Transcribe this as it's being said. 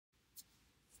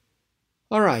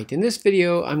Alright, in this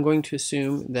video I'm going to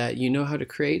assume that you know how to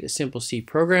create a simple C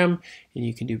program and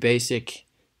you can do basic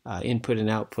input and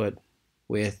output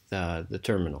with the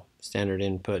terminal, standard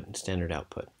input and standard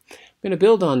output. I'm going to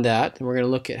build on that and we're going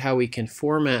to look at how we can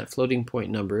format floating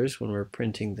point numbers when we're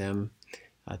printing them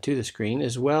to the screen,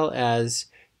 as well as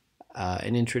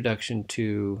an introduction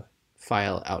to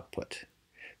file output.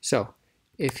 So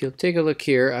if you'll take a look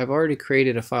here, I've already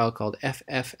created a file called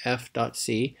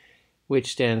fff.c,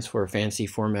 which stands for Fancy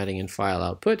Formatting and File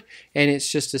Output, and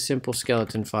it's just a simple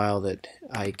skeleton file that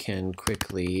I can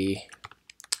quickly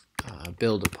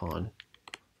build upon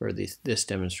for this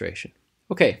demonstration.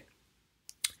 Okay,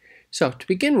 so to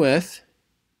begin with,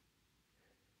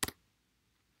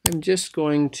 I'm just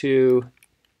going to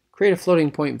create a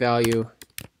floating point value.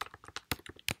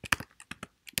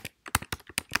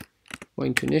 I'm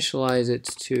going to initialize it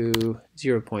to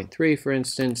 0.3, for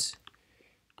instance.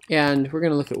 And we're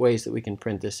going to look at ways that we can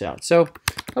print this out. So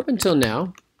up until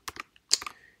now,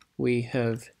 we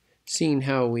have seen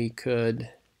how we could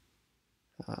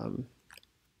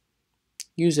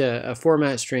use a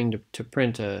format string to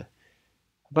print a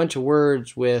bunch of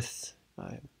words with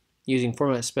using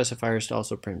format specifiers to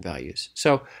also print values.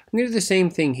 So I'm going to do the same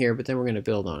thing here, but then we're going to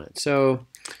build on it. So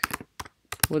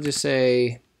we'll just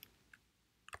say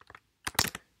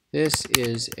this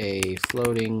is a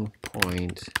floating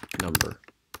point number.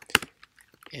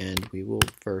 And we will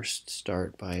first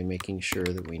start by making sure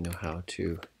that we know how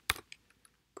to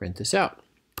print this out.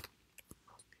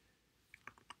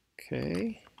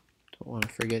 Okay, don't want to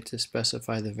forget to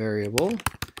specify the variable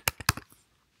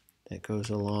that goes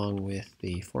along with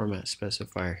the format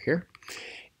specifier here.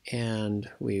 And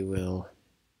we will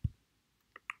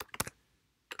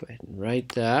go ahead and write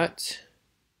that.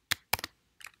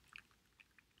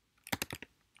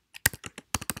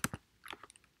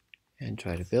 And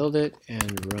try to build it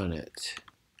and run it.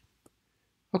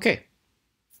 Okay,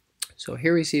 so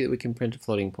here we see that we can print a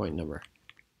floating point number.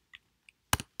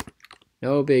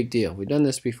 No big deal. We've done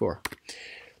this before.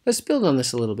 Let's build on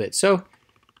this a little bit. So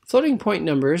floating point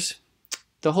numbers,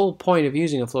 the whole point of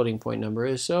using a floating point number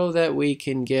is so that we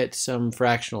can get some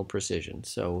fractional precision.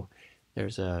 So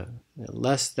there's a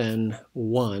less than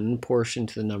 1 portion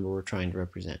to the number we're trying to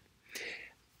represent.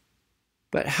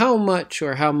 But how much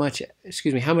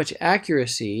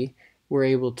accuracy we're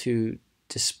able to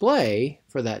display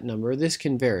for that number, this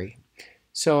can vary.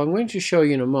 So I'm going to show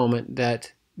you in a moment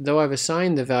that though I've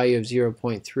assigned the value of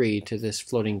 0.3 to this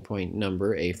floating point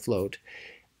number, a float,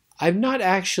 I've not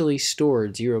actually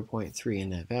stored 0.3 in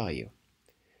that value.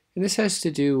 And this has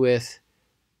to do with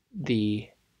the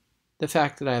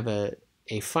fact that I have a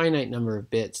finite number of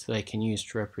bits that I can use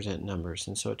to represent numbers.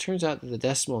 And so it turns out that the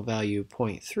decimal value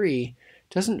 0.3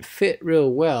 doesn't fit real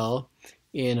well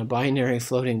in a binary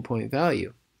floating point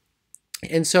value.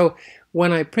 And so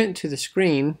when I print to the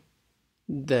screen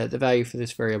the value for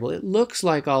this variable, it looks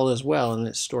like all is well and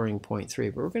it's storing 0.3.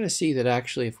 But we're going to see that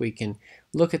actually if we can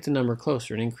look at the number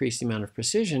closer and increase the amount of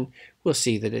precision, we'll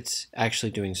see that it's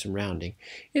actually doing some rounding.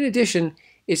 In addition,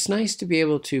 it's nice to be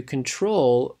able to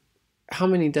control how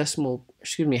many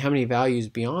values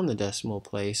beyond the decimal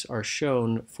place are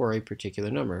shown for a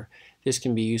particular number. This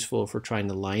can be useful if we're trying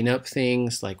to line up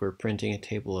things, like we're printing a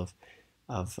table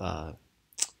of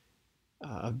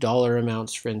dollar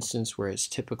amounts, for instance, where it's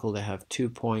typical to have 2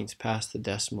 points past the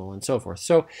decimal and so forth.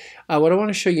 So what I want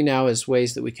to show you now is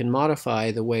ways that we can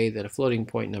modify the way that a floating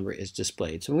point number is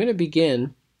displayed. So I'm going to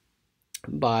begin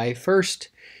by first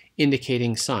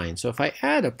indicating signs. So if I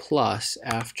add a plus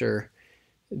after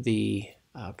the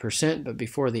percent but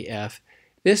before the F,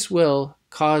 this will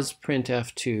cause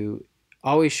printf to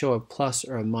always show a plus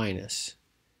or a minus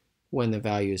when the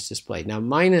value is displayed. Now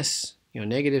minus,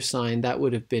 negative sign, that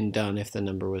would have been done if the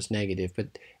number was negative,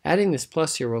 but adding this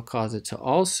plus here will cause it to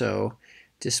also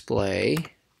display,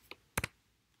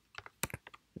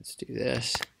 let's do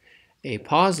this, a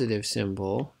positive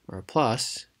symbol, or a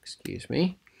plus, excuse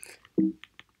me,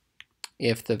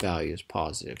 if the value is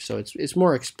positive. So it's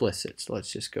more explicit. So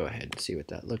let's just go ahead and see what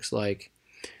that looks like.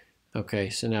 Okay,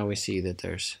 so now we see that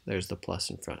there's the plus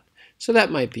in front. So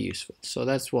that might be useful. So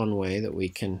that's one way that we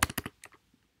can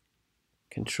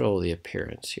control the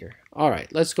appearance here. All right,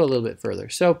 let's go a little bit further.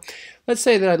 So let's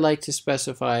say that I'd like to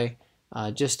specify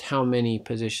just how many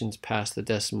positions past the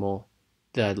decimal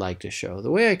that I'd like to show.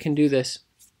 The way I can do this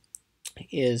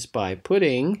is by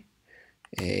putting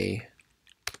a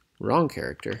wrong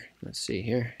character. Let's see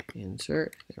here,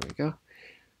 insert, there we go.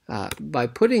 By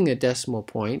putting a decimal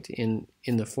point in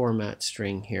the format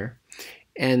string here,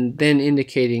 and then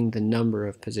indicating the number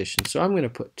of positions. So I'm going to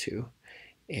put 2,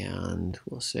 and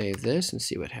we'll save this and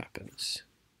see what happens.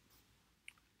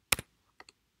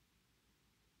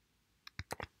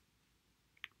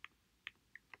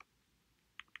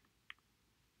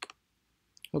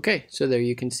 Okay, so there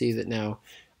you can see that now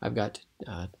I've got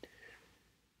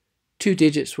 2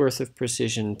 digits worth of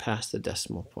precision past the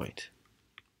decimal point.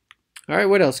 All right,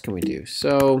 what else can we do?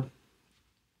 So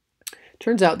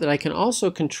turns out that I can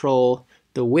also control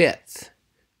the width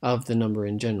of the number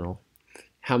in general,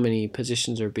 how many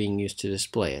positions are being used to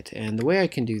display it. And the way I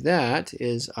can do that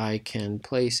is I can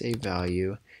place a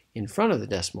value in front of the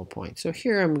decimal point. So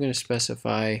here I'm going to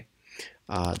specify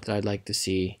that I'd like to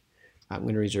see, I'm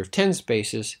going to reserve 10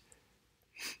 spaces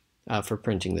for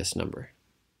printing this number.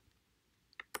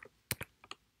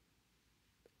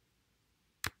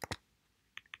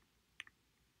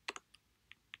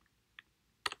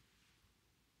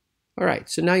 All right,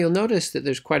 so now you'll notice that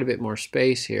there's quite a bit more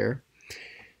space here.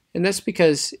 And that's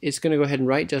because it's going to go ahead and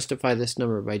right justify this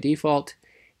number by default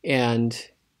and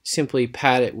simply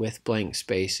pad it with blank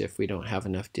space if we don't have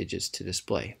enough digits to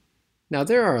display. Now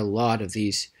there are a lot of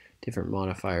these different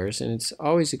modifiers, and it's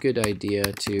always a good idea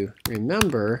to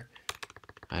remember,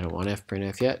 I don't want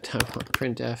fprintf yet, I want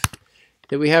printf,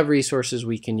 that we have resources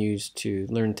we can use to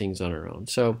learn things on our own.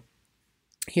 So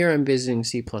here I'm visiting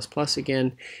C++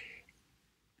 again,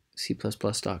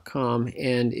 c++.com,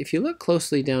 and if you look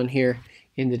closely down here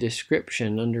in the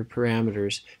description under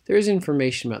parameters, there is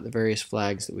information about the various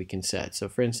flags that we can set. So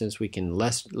for instance, we can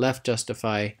left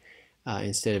justify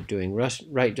instead of doing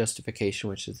right justification,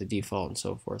 which is the default, and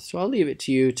so forth. So I'll leave it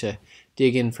to you to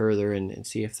dig in further and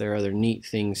see if there are other neat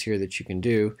things here that you can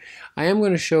do. I am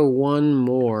going to show one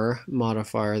more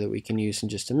modifier that we can use in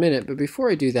just a minute, but before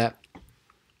I do that,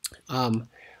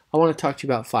 I want to talk to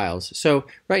you about files. So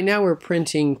right now we're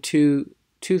printing to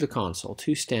the console,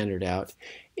 to standard out,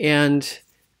 and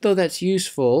though that's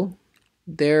useful,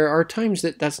 there are times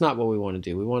that that's not what we want to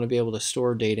do. We want to be able to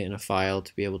store data in a file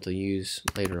to be able to use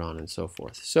later on and so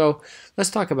forth. So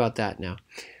let's talk about that now.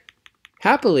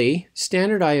 Happily,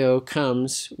 standard I/O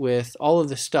comes with all of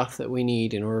the stuff that we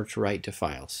need in order to write to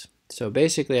files. So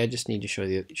basically I just need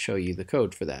to show you the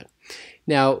code for that.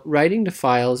 Now, writing to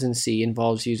files in C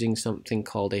involves using something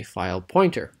called a file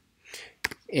pointer.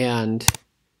 And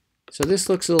so this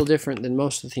looks a little different than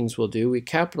most of the things we'll do. We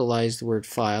capitalize the word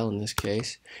file in this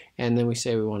case, and then we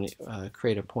say we want to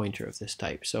create a pointer of this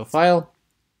type. So file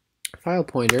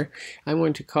pointer, I'm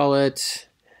going to call it,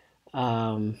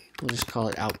 we'll just call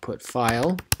it output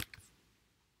file.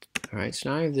 All right, so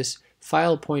now I have this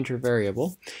file pointer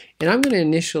variable, and I'm going to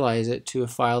initialize it to a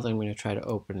file that I'm going to try to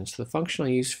open. And so the function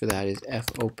I'll use for that is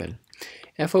fopen.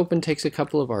 Fopen takes a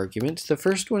couple of arguments. The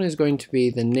first one is going to be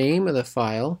the name of the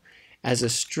file as a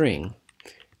string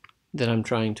that I'm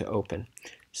trying to open.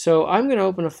 So I'm going to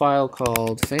open a file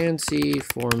called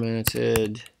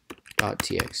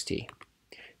fancyformatted.txt.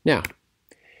 Now,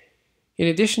 in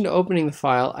addition to opening the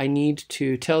file, I need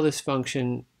to tell this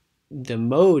function the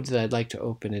mode that I'd like to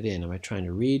open it in. Am I trying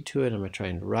to read to it? Am I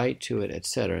trying to write to it,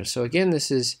 etc.? So again,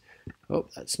 this is, oh,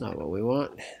 that's not what we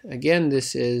want. Again,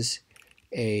 this is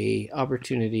a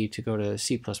opportunity to go to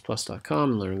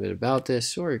c++.com and learn a bit about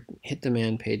this, or hit the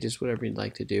man pages, whatever you'd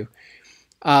like to do.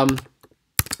 But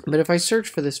if I search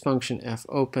for this function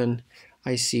fopen,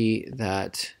 I see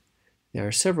that there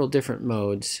are several different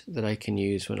modes that I can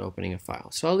use when opening a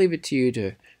file. So I'll leave it to you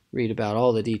to read about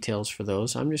all the details for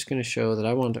those. I'm just going to show that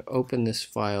I want to open this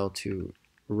file to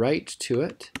write to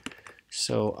it.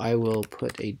 So I will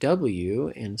put a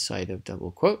W inside of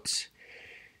double quotes.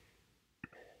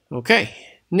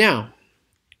 Okay, now,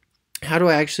 how do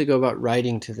I actually go about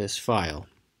writing to this file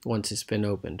once it's been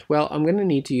opened? Well, I'm going to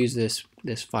need to use this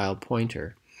file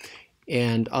pointer,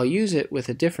 and I'll use it with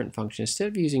a different function. Instead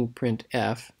of using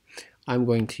printf, I'm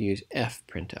going to use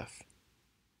fprintf.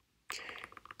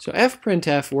 So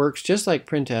fprintf works just like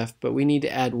printf, but we need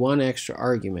to add one extra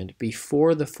argument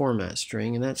before the format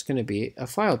string, and that's going to be a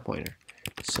file pointer.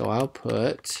 So I'll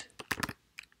put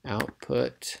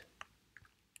output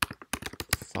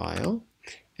file,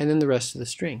 and then the rest of the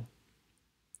string.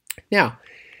 Now,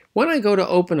 when I go to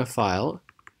open a file,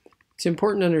 it's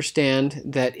important to understand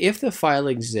that if the file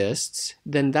exists,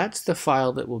 then that's the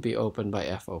file that will be opened by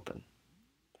fopen.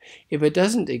 If it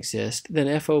doesn't exist,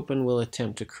 then fopen will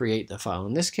attempt to create the file.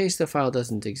 In this case, the file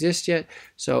doesn't exist yet,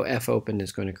 so fopen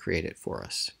is going to create it for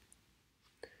us.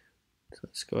 So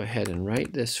let's go ahead and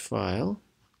write this file,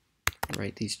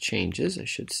 write these changes, I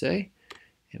should say,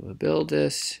 and we'll build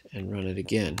this and run it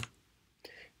again.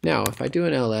 Now, if I do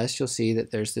an ls, you'll see that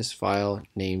there's this file,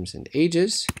 names and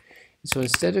ages. And so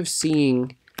instead of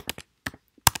seeing,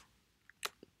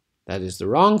 that is the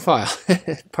wrong file,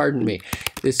 pardon me,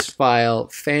 this file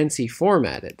fancy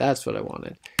formatted, that's what I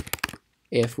wanted.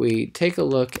 If we take a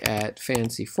look at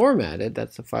fancy formatted,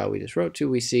 that's the file we just wrote to,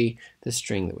 we see the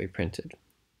string that we printed.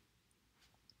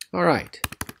 All right,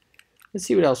 Let's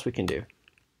see what else we can do.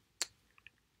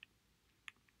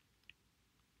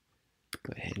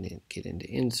 Go ahead and get into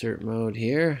insert mode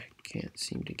here. Can't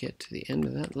seem to get to the end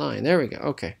of that line. There we go.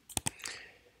 Okay.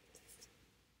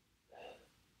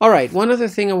 All right, one other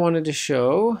thing I wanted to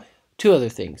show, two other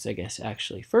things, I guess,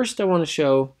 actually. First, I want to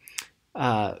show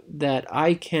that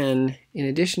I can, in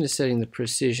addition to setting the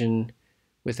precision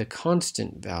with a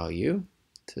constant value,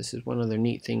 so this is one other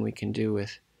neat thing we can do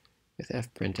with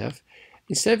fprintf.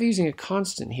 Instead of using a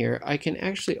constant here, I can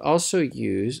actually also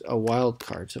use a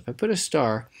wildcard. So if I put a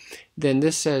star, then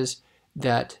this says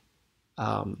that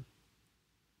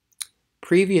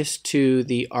previous to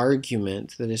the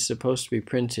argument that is supposed to be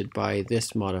printed by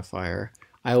this modifier,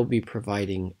 I will be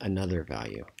providing another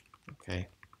value. Okay,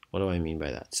 what do I mean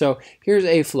by that? So here's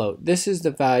a float. This is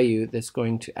the value that's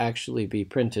going to actually be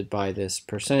printed by this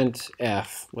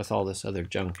 %f with all this other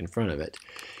junk in front of it.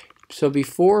 So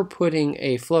before putting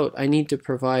a float, I need to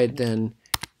provide then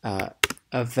a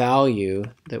value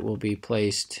that will be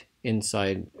placed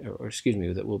inside, or excuse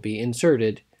me, that will be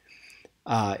inserted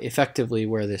effectively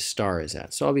where this star is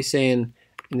at. So I'll be saying,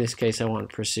 in this case, I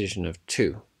want a precision of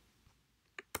 2.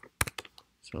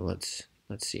 So let's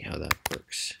see how that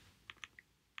works.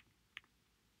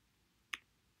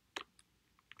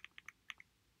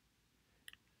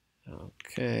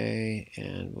 Okay,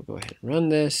 and we'll go ahead and run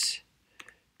this.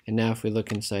 And now if we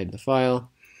look inside the file,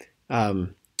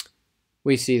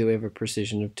 we see that we have a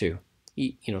precision of 2.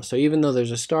 So even though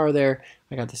there's a star there,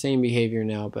 I got the same behavior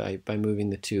now by moving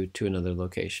the 2 to another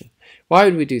location. Why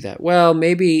would we do that? Well,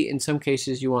 maybe in some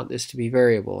cases you want this to be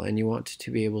variable and you want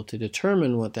to be able to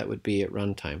determine what that would be at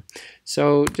runtime.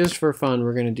 So just for fun,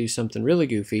 we're going to do something really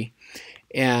goofy.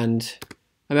 And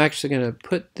I'm actually going to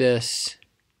put this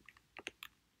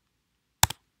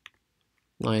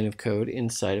line of code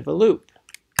inside of a loop.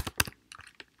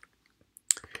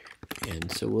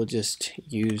 And so we'll just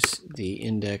use the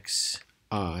index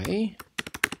I,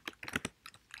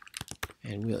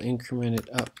 and we'll increment it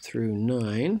up through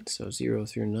 9, so 0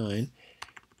 through 9.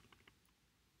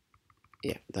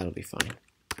 Yeah, that'll be fine.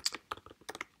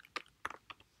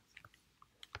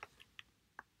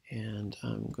 And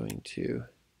I'm going to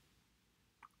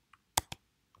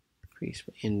increase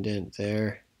my indent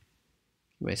there,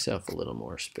 give myself a little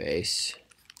more space.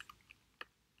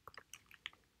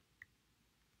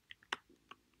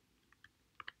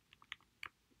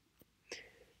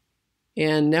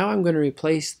 And now I'm going to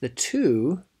replace the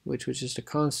 2, which was just a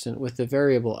constant, with the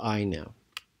variable I now.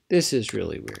 This is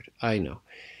really weird, I know.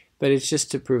 But it's just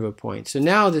to prove a point. So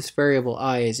now this variable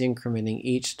I is incrementing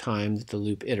each time that the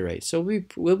loop iterates. So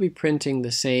we'll be printing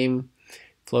the same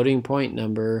floating point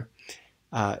number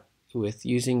with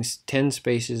using 10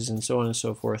 spaces and so on and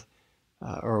so forth,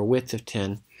 or a width of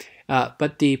 10.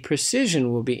 But the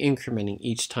precision will be incrementing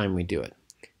each time we do it.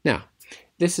 Now,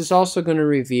 this is also going to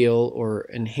reveal or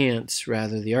enhance,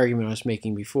 rather, the argument I was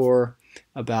making before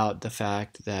about the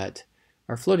fact that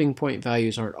our floating point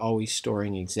values aren't always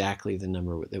storing exactly the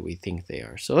number that we think they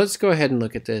are. So let's go ahead and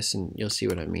look at this, and you'll see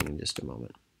what I mean in just a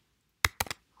moment.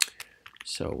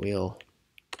 So we'll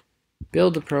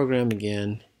build the program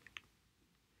again,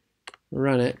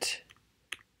 run it,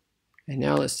 and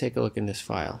now let's take a look in this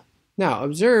file. Now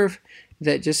observe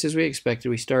that just as we expected,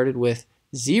 we started with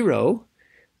 0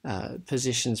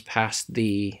 positions past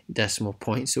the decimal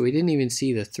point, so we didn't even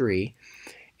see the 3.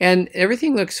 And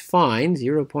everything looks fine,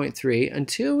 0.3,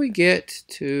 until we get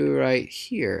to right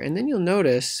here. And then you'll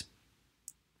notice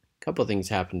a couple of things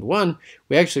happened. One,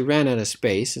 we actually ran out of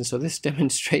space, and so this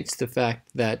demonstrates the fact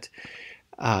that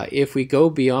if we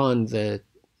go beyond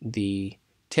the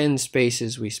 10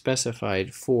 spaces we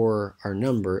specified for our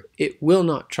number, it will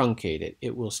not truncate it.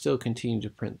 It will still continue to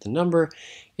print the number.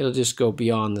 It'll just go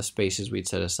beyond the spaces we'd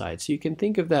set aside. So you can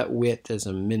think of that width as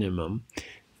a minimum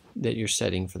that you're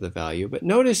setting for the value. But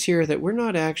notice here that we're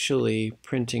not actually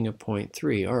printing a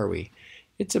 0.3, are we?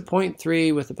 It's a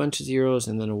 0.3 with a bunch of zeros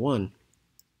and then a 1.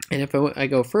 And if I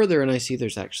go further and I see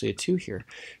there's actually a 2 here.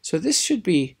 So this should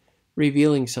be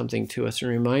revealing something to us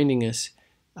and reminding us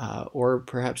or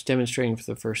perhaps demonstrating for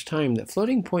the first time that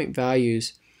floating point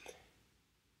values,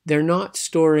 they're not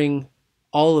storing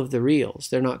all of the reals.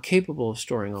 They're not capable of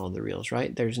storing all of the reals,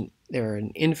 right? There are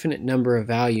an infinite number of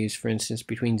values, for instance,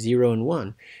 between 0 and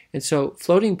 1. And so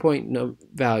floating point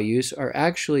values are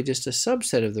actually just a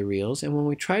subset of the reals. And when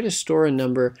we try to store a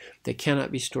number that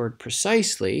cannot be stored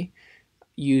precisely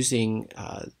using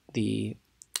the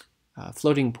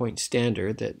floating point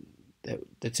standard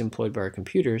that's employed by our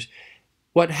computers,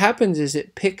 what happens is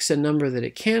it picks a number that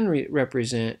it can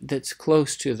represent that's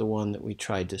close to the one that we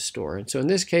tried to store. And so in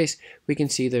this case, we can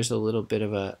see there's a little bit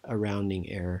of a rounding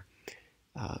error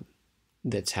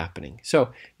that's happening.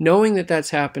 So knowing that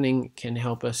that's happening can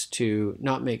help us to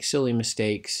not make silly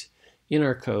mistakes in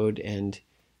our code and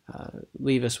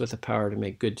leave us with the power to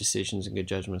make good decisions and good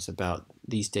judgments about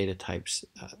these data types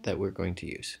that we're going to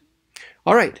use.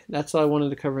 All right, that's all I wanted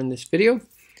to cover in this video.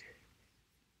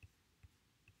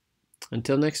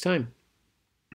 Until next time.